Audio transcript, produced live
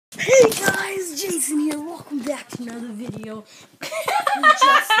Jason here, welcome back to another video. We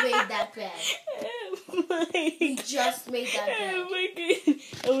just made that bed. We just made that bed.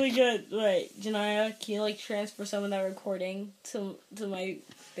 Oh my god, wait, Janaya, can you transfer some of that recording to my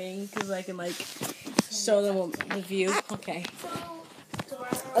thing? Because I can show them the view. Okay.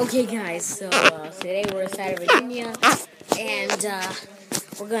 Okay guys, so today we're inside of Virginia, and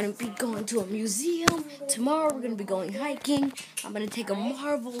we're going to be going to a museum. Tomorrow we're going to be going hiking. I'm going to take a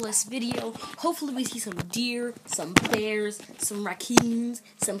marvelous video. Hopefully we see some deer, some bears, some raccoons,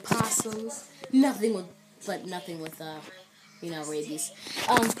 some possums. Nothing with rabies.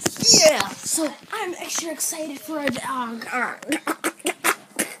 Yeah, so I'm extra excited for a dog.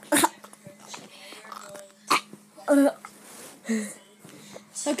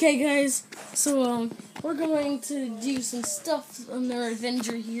 Okay guys, so we're going to do some stuff on our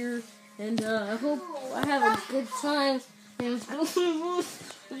adventure here, and I hope I have a good time. And whoa!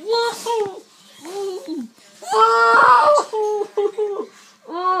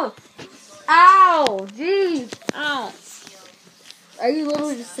 Whoa! Ow! Jeez! Ow! Are you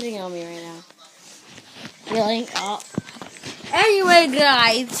literally just sitting on me right now? Really? Oh. Anyway,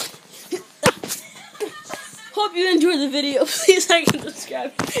 guys. Hope you enjoyed the video. Please like and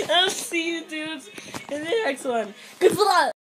subscribe. I'll see you dudes in the next one. Good luck!